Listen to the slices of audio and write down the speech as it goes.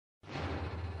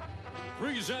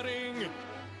Presenting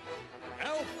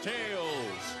Elf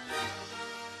Tales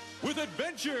with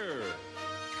Adventure,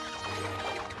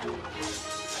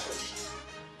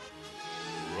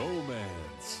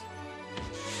 Romance,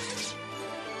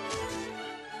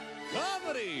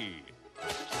 Comedy,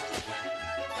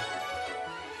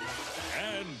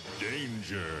 and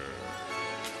Danger.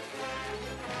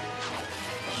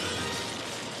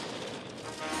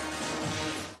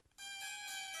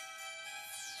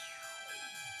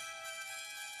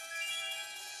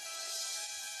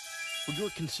 For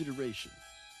your consideration,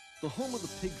 the home of the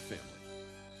pig family.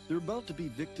 They're about to be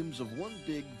victims of one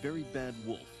big, very bad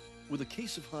wolf with a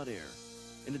case of hot air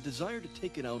and a desire to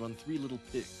take it out on 3 little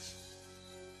pigs.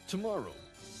 Tomorrow,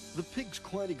 the pig's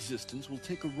quiet existence will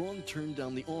take a wrong turn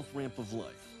down the off-ramp of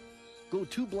life. Go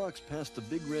 2 blocks past the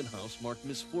big red house marked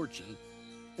Misfortune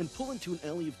and pull into an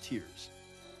alley of tears,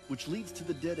 which leads to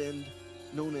the dead end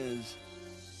known as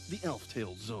the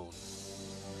Elf-Tailed Zone.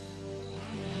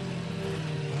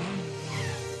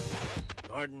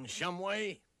 Gordon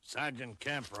Shumway, Sergeant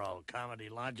Camperall, Comedy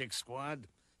Logic Squad.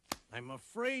 I'm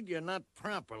afraid you're not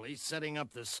properly setting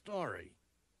up the story.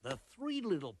 The 3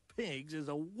 Little Pigs is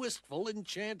a wistful,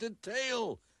 enchanted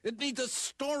tale. It needs a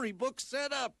storybook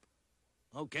setup.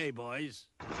 Okay, boys.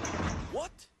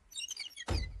 What?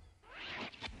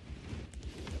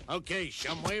 Okay,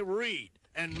 Shumway, read,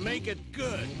 and make it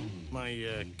good.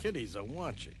 My kiddies are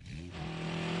watching.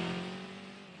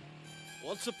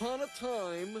 Once upon a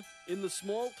time, in the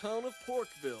small town of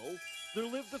Porkville, there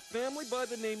lived a family by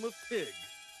the name of Pig.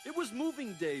 It was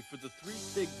moving day for the 3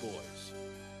 pig boys.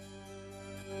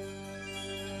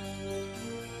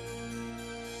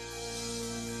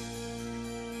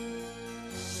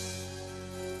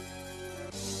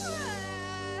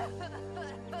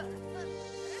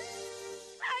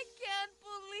 I can't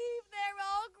believe they're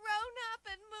all grown up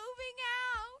and moving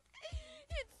out.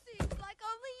 It seems like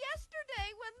only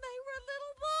yesterday when they were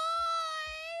little boys.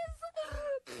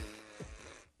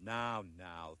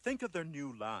 Now, think of their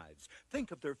new lives.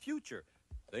 Think of their future.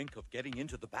 Think of getting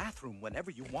into the bathroom whenever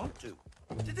you want to.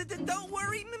 Don't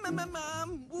worry,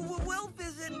 Mom. We'll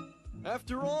visit.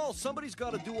 After all, somebody's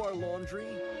got to do our laundry.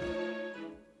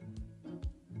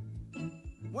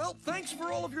 Well, thanks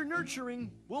for all of your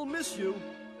nurturing. We'll miss you.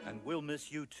 And we'll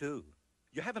miss you, too.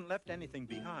 You haven't left anything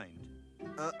behind.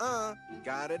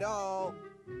 Got it all.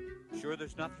 Sure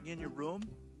there's nothing in your room?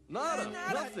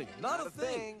 Nothing. Not a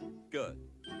thing. Good.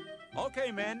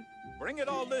 Okay, men, bring it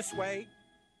all this way.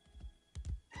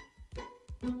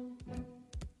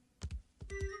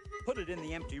 Put it in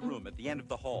the empty room at the end of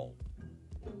the hall.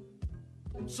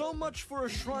 So much for a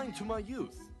shrine to my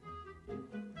youth.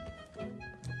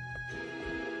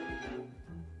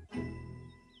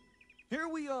 Here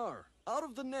we are, out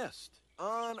of the nest.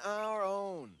 On our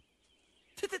own.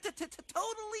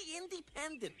 Totally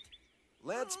independent.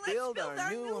 Let's build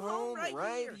our new home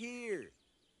right here.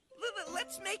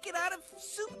 Let's make it out of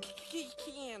soup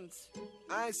cans.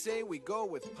 I say we go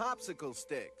with popsicle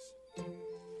sticks.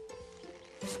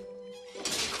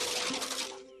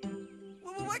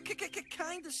 What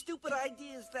kind of stupid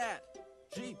idea is that?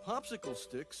 Gee, popsicle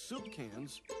sticks, soup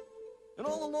cans. And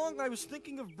all along I was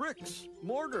thinking of bricks,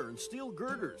 mortar, and steel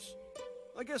girders.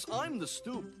 I guess I'm the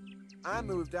stoop. I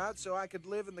moved out so I could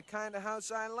live in the kind of house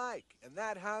I like, and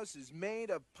that house is made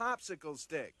of popsicle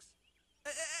sticks.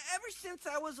 Ever since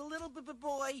I was a little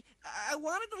boy, I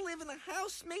wanted to live in a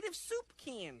house made of soup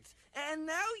cans. And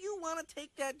now you want to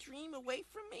take that dream away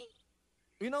from me?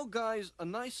 You know, guys, a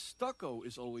nice stucco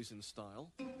is always in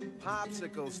style.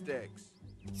 Popsicle sticks.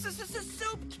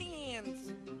 Soup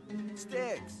cans.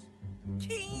 Sticks.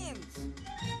 Cans.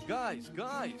 Guys,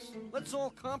 let's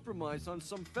all compromise on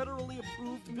some federally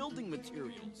approved building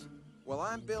materials. Well,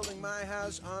 I'm building my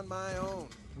house on my own.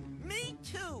 Me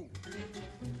too.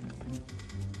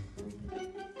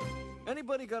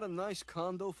 Anybody got a nice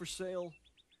condo for sale?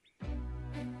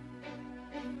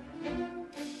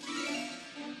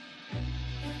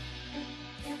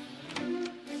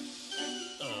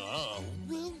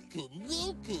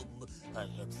 Welcome. I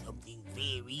have something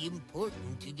very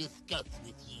important to discuss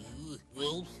with you.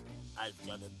 Wolf, I've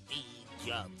got a big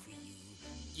job for you.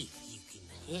 If you can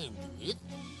handle it.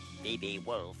 Baby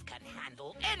Wolf can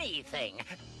handle anything.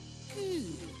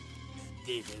 Good.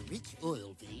 There's a rich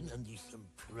oil vein under some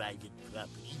private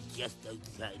property just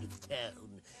outside of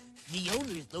town. The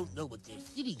owners don't know what they're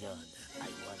sitting on. I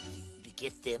want you to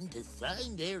get them to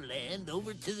sign their land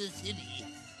over to the city.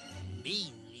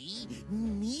 Mainly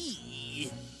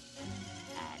me.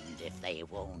 And if they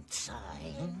won't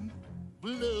sign,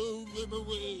 blow them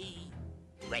away.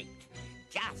 Great.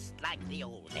 Just like the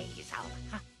old days. I'll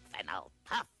huff and I'll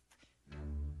puff.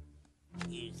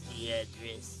 Here's the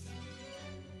address.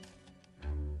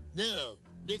 Now,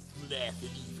 let's laugh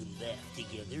and even laugh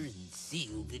together and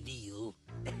seal the deal.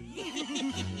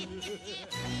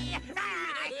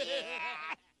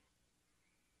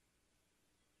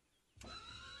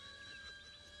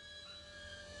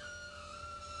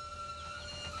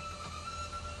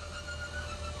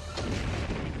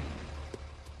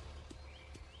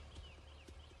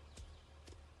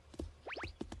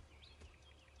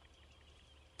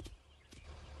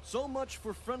 So much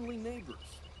for friendly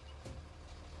neighbors.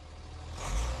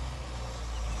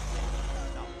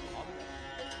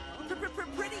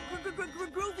 Pretty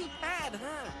groovy pad,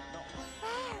 huh?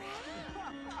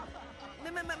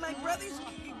 My brothers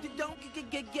don't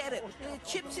get it.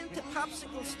 Chip's into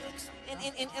popsicle sticks,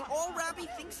 and all Robbie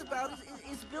thinks about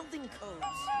is building codes.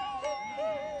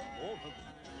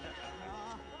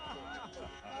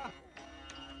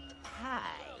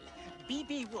 Hi,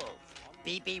 B.B. Wolf.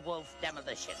 B.B. Wolf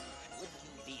Demolition. Would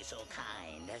you be so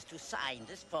kind as to sign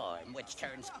this form which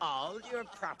turns all your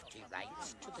property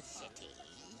rights to the city?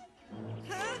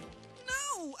 Huh?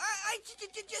 No! I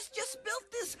just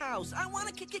built this house. I want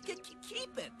to keep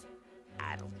it.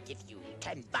 I'll give you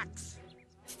 $10.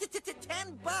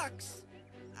 $10?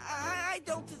 I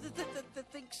don't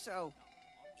think so.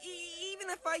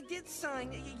 Even if I did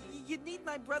sign, you'd need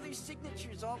my brother's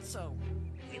signatures also.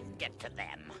 We'll get to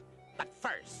them. But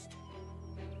first...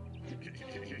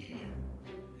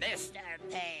 Mr.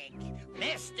 Pig!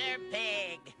 Mr.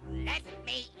 Pig! Let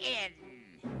me in!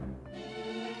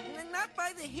 Not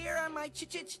by the hair on my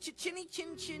chinny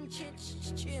chin.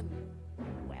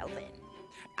 Well then,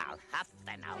 I'll huff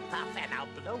and I'll puff and I'll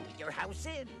blow your house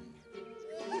in.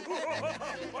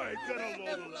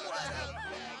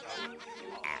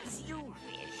 As you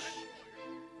wish.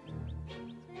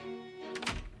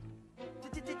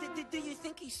 Do you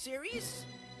think he's serious?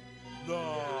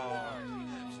 No.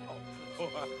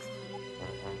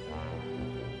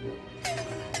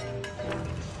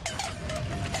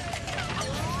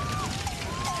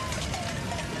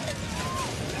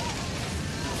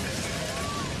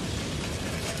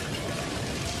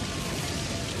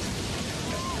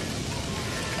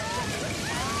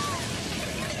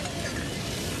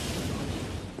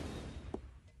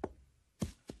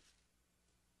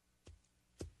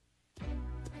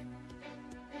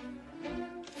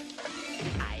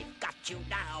 You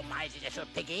now, my little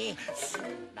piggy.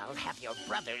 Soon I'll have your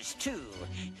brothers, too.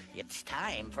 It's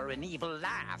time for an evil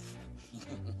laugh.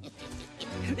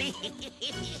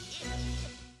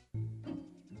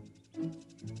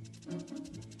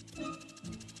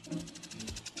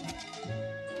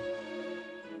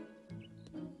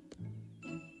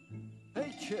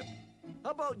 Hey, Chip, how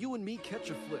about you and me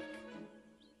catch a flick?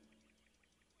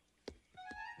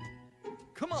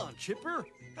 Come on, Chipper.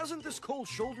 Hasn't this cold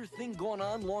shoulder thing gone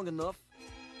on long enough?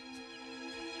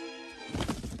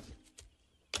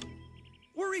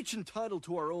 We're each entitled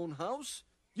to our own house.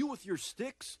 You with your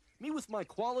sticks, me with my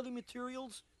quality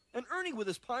materials, and Ernie with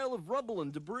his pile of rubble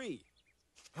and debris.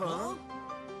 Huh?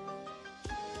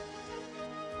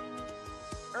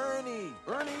 Ernie,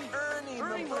 my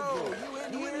bro,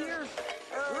 you in here?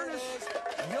 Ernest,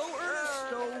 yo,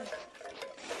 Ernesto.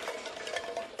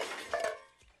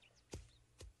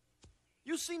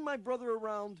 You seen my brother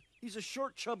around? He's a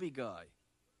short, chubby guy.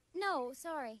 No,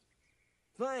 sorry.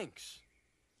 Thanks.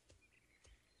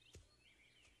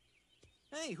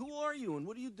 Hey, who are you and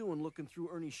what are you doing looking through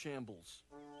Ernie's shambles?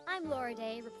 I'm Laura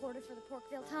Day, reporter for the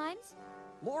Porkville Times.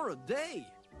 Laura Day?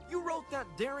 You wrote that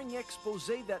daring expose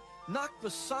that knocked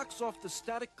the socks off the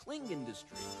static cling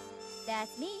industry.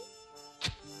 That's me.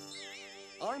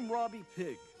 I'm Robbie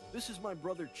Pig. This is my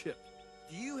brother Chip.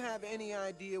 Do you have any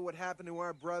idea what happened to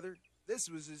our brother? This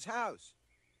was his house.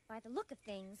 By the look of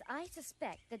things, I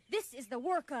suspect that this is the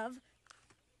work of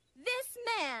this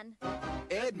man.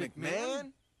 Ed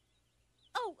McMahon?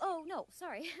 Oh, no,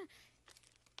 sorry.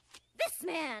 This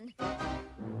man.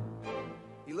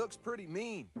 He looks pretty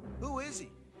mean. Who is he?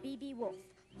 B.B. Wolf,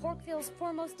 Porkville's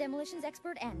foremost demolitions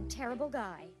expert and terrible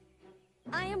guy.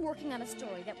 I am working on a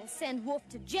story that will send Wolf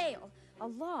to jail,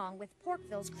 along with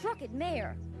Porkville's crooked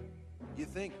mayor. You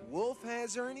think Wolf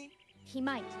has Ernie? He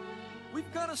might.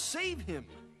 We've got to save him.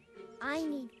 I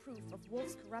need proof of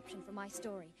Wolf's corruption for my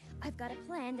story. I've got a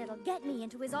plan that'll get me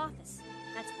into his office.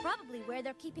 That's probably where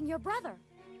they're keeping your brother.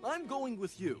 I'm going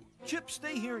with you. Chip,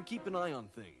 stay here and keep an eye on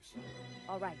things.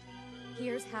 All right,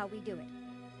 here's how we do it.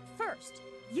 First,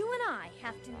 you and I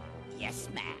have to... Yes,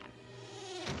 ma'am.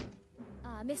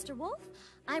 Mr. Wolf,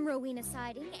 I'm Rowena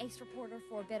Siding, ace reporter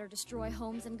for Better Destroy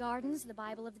Homes and Gardens, the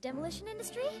Bible of the demolition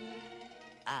industry.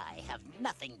 I have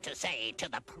nothing to say to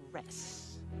the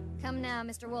press. Come now,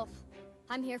 Mr. Wolf.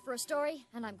 I'm here for a story,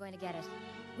 and I'm going to get it.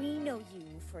 We know you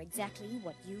for exactly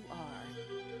what you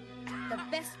are. The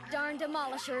best darn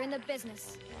demolisher in the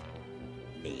business.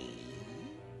 Me?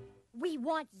 We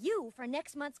want you for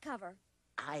next month's cover.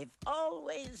 I've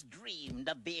always dreamed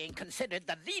of being considered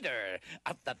the leader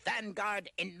of the vanguard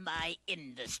in my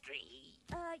industry.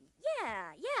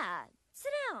 Yeah.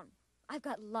 Sit down. I've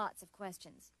got lots of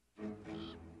questions.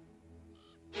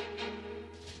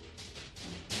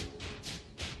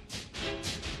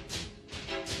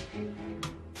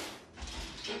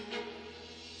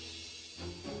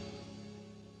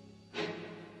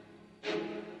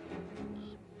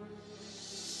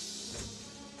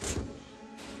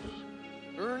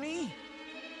 Ernie?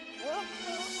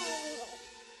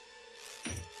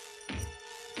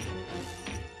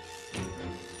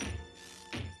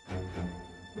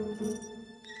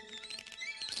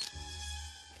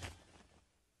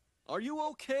 Are you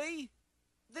okay?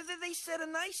 They set a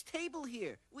nice table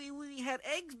here. We had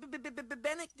eggs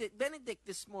Benedict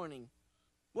this morning.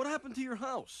 What happened to your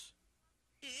house?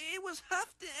 It was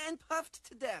huffed and puffed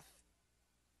to death.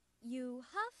 You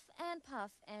huff and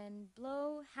puff and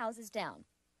blow houses down.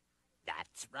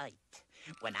 That's right.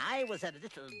 When I was a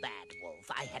little bad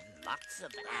wolf, I had lots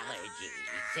of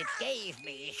allergies. It gave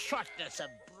me shortness of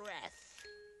breath.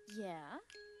 Yeah?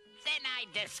 Then I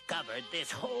discovered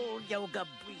this whole yoga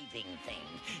breathing thing.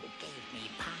 It gave me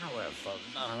powerful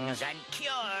lungs and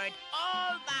cured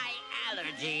all my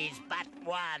allergies but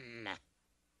one.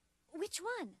 Which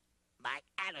one? My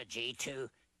allergy to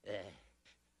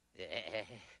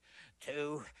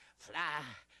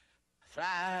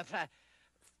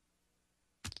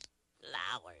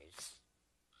flowers.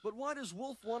 But why does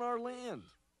Wolf want our land?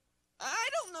 I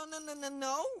don't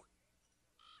know.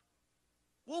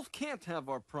 Wolf can't have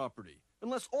our property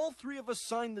unless all three of us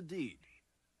sign the deed.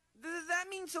 That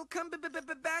means he'll come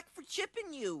back for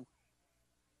chipping you.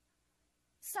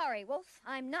 Sorry, Wolf.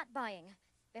 I'm not buying.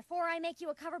 Before I make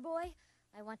you a cover boy,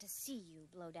 I want to see you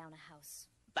blow down a house.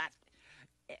 But,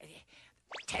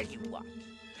 tell you what,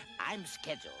 I'm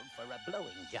scheduled for a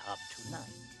blowing job tonight.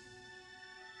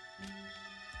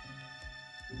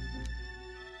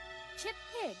 Chip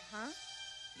Pig, huh?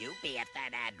 You be at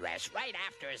that address right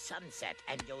after sunset,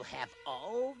 and you'll have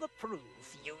all the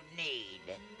proof you need.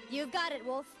 You've got it,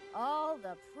 Wolf. All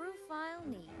the proof I'll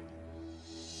need.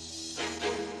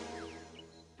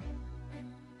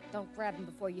 Don't grab him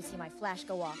before you see my flash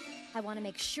go off. I want to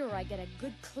make sure I get a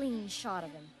good, clean shot of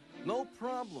him. No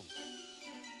problem.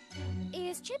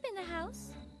 Is Chip in the house?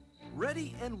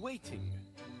 Ready and waiting.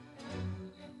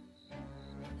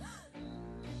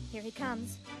 Here he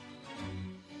comes.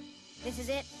 This is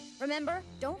it. Remember,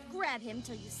 don't grab him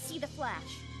till you see the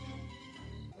flash.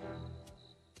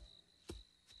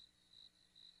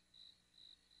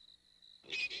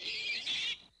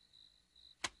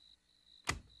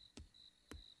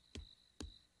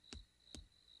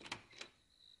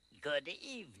 Good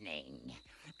evening.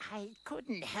 I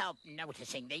couldn't help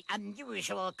noticing the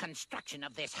unusual construction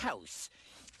of this house.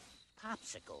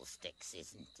 Popsicle sticks,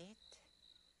 isn't it?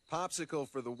 Popsicle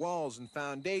for the walls and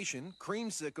foundation,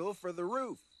 creamsicle for the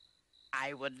roof.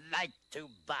 I would like to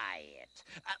buy it.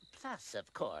 Plus,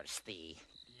 of course, the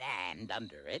land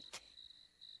under it.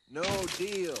 No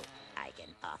deal. I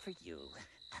can offer you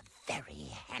a very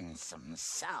handsome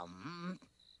sum.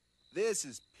 This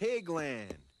is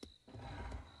Pigland.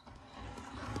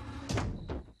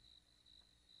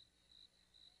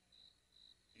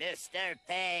 Mr.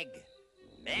 Pig!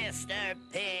 Mr.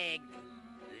 Pig!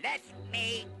 Let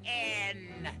me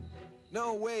in!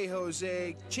 No way,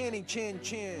 Jose. Chinny chin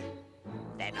chin.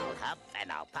 Then I'll huff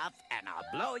and I'll puff and I'll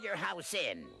blow your house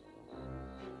in.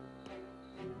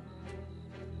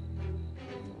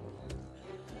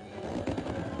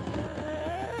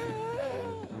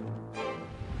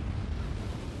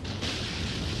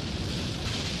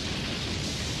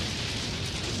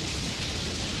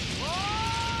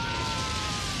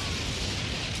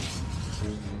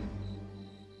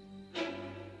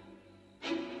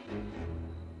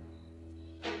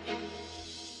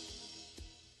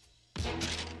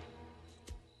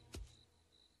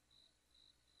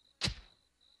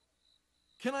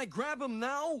 Can I grab him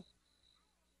now?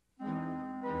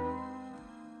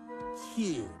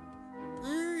 Chip,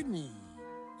 Ernie,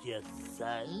 just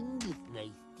sign this nice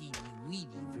teeny-weeny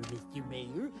for Mr.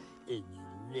 Mayor, and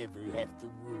you'll never have to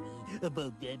worry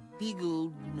about that big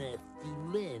old nasty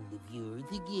land of yours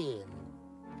again.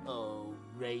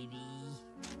 Alrighty.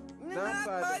 Not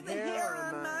by the hair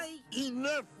on my...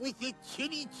 Enough with the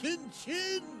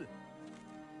chinny-chin-chin!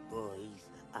 Boys,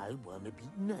 I want to be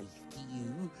nice to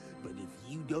you, but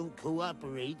if you don't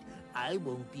cooperate, I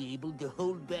won't be able to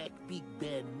hold back Big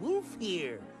Bad Wolf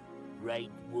here.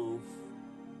 Right, Wolf?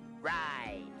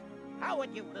 Right. How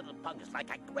would you little bugs like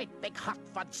a great big hot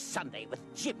fudge sundae with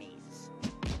jimmies?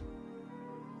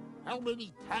 How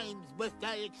many times must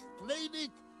I explain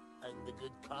it? I'm the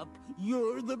good cop,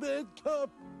 you're the bad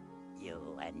cop.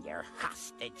 You and your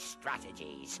hostage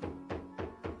strategies.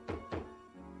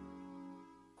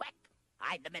 Quick,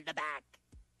 hide them in the back.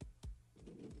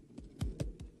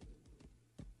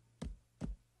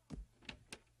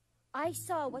 I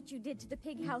saw what you did to the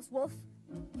pig house, Wolf.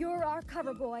 You're our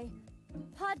cover boy.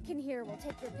 Podkin here will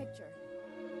take your picture.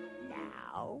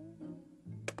 Now?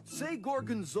 Say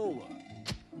Gorgonzola.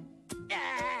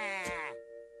 Ah!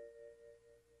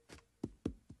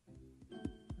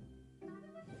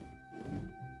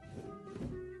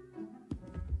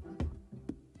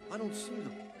 I don't see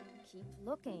them. Keep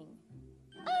looking.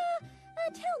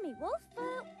 Tell me, Wolf,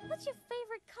 what's your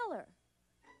favorite color?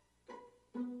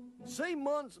 Say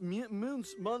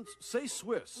say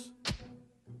Swiss.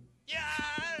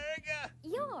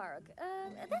 Yarg.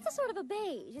 That's a sort of a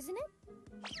beige, isn't it?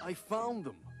 I found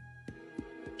them.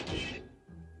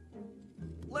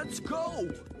 Let's go!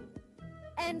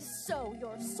 And so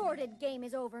your sordid game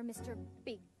is over, Mr.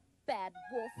 Big Bad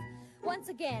Wolf. Once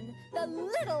again, the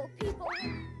little people...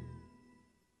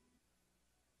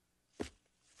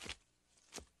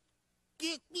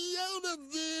 Get me out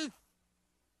of this!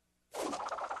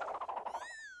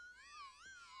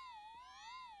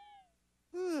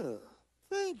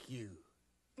 Thank you.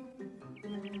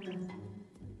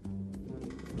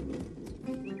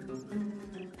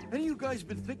 Any of you guys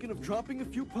been thinking of dropping a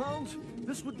few pounds?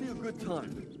 This would be a good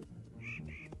time.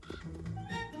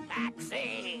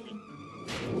 Taxi!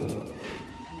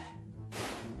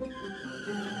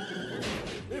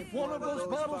 If one of those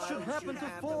bottles should happen to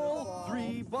fall,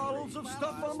 3 bottles of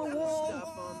stuff on the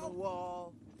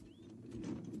wall.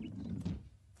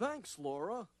 Thanks,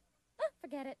 Laura.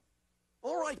 Forget it.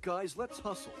 All right, guys, let's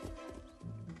hustle.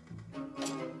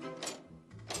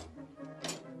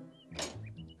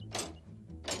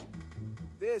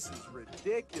 This is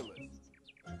ridiculous.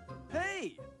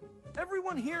 Hey!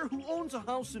 Everyone here who owns a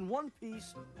house in one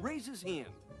piece, raise his hand.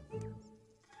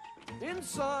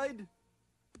 Inside.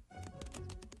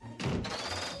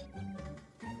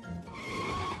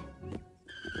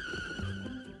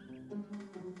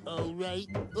 All right,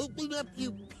 open up,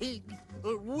 you pigs,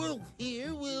 or Wolf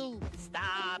here will...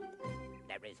 Stop!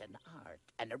 There is an art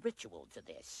and a ritual to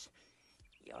this.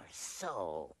 You're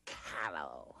so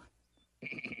callow.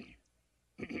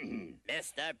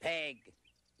 Mr. Pig!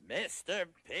 Mr.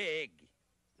 Pig!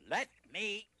 Let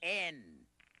me in!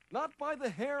 Not by the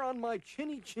hair on my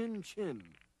chinny chin chin.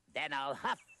 Then I'll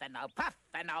huff and I'll puff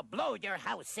and I'll blow your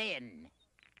house in.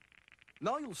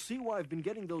 Now you'll see why I've been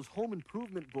getting those home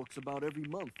improvement books about every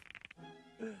month.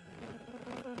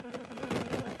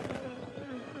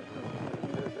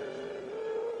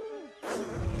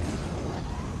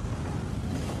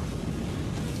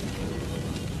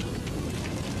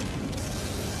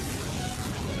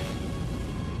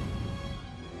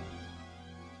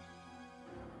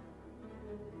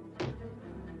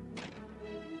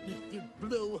 Mr.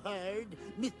 Blowhard,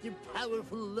 Mr.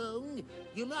 Powerful Lung,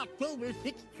 you knocked over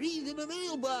 6 trees in a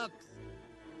mailbox.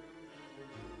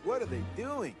 What are they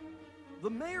doing? The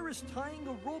mayor is tying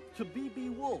a rope to B.B.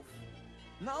 Wolf.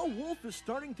 Now Wolf is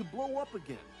starting to blow up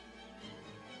again.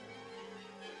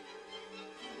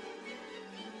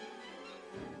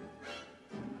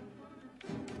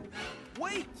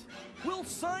 Wait! We'll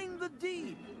sign the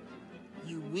deed!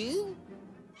 You will?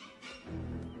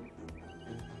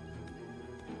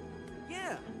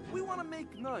 Yeah, we want to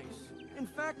make nice. In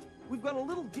fact, we've got a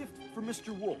little gift for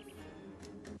Mr. Wolf.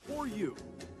 For you.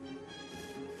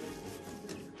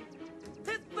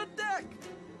 Hit the deck!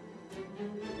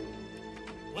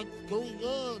 What's going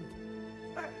on?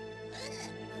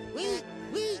 Wait,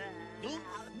 don't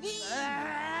sneeze!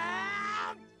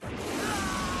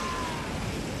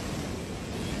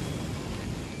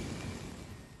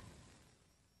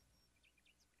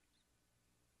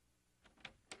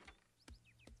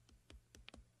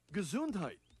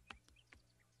 Gesundheit.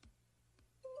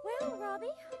 Well, Robbie,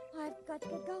 I've got to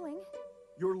get going.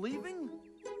 You're leaving?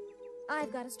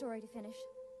 I've got a story to finish.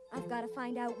 I've got to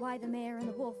find out why the mayor and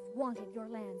the wolf wanted your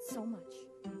land so much.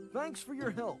 Thanks for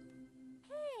your help.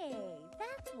 Hey,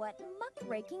 that's what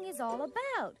muckraking is all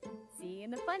about. See you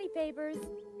in the funny papers.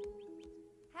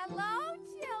 Hello,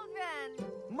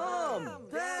 children! Mom!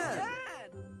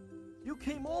 Dad! You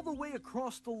came all the way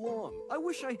across the lawn. I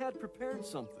wish I had prepared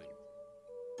something.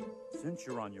 Since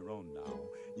you're on your own now,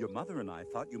 your mother and I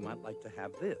thought you might like to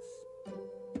have this.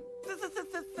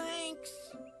 Thanks.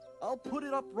 I'll put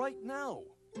it up right now.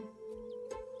 That's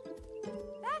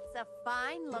a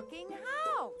fine-looking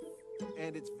house.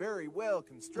 And it's very well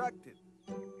constructed.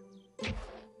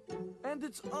 And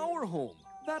it's our home.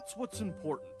 That's what's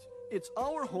important. It's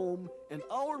our home and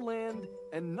our land,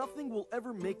 and nothing will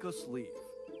ever make us leave.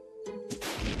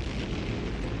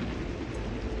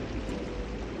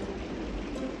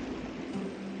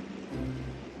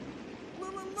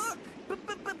 Look!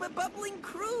 Bubbling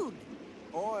crude.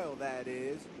 Oil, that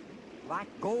is. Like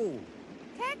gold.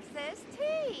 Texas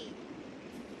tea.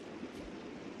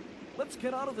 Let's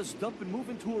get out of this dump and move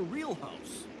into a real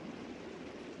house.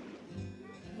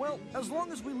 Well, as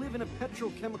long as we live in a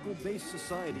petrochemical-based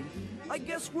society, I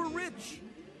guess we're rich.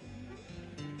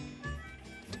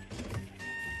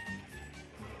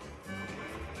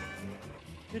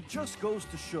 It just goes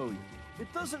to show you,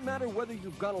 it doesn't matter whether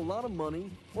you've got a lot of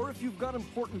money or if you've got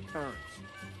important parents.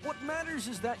 What matters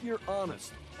is that you're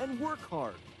honest and work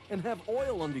hard and have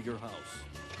oil under your house.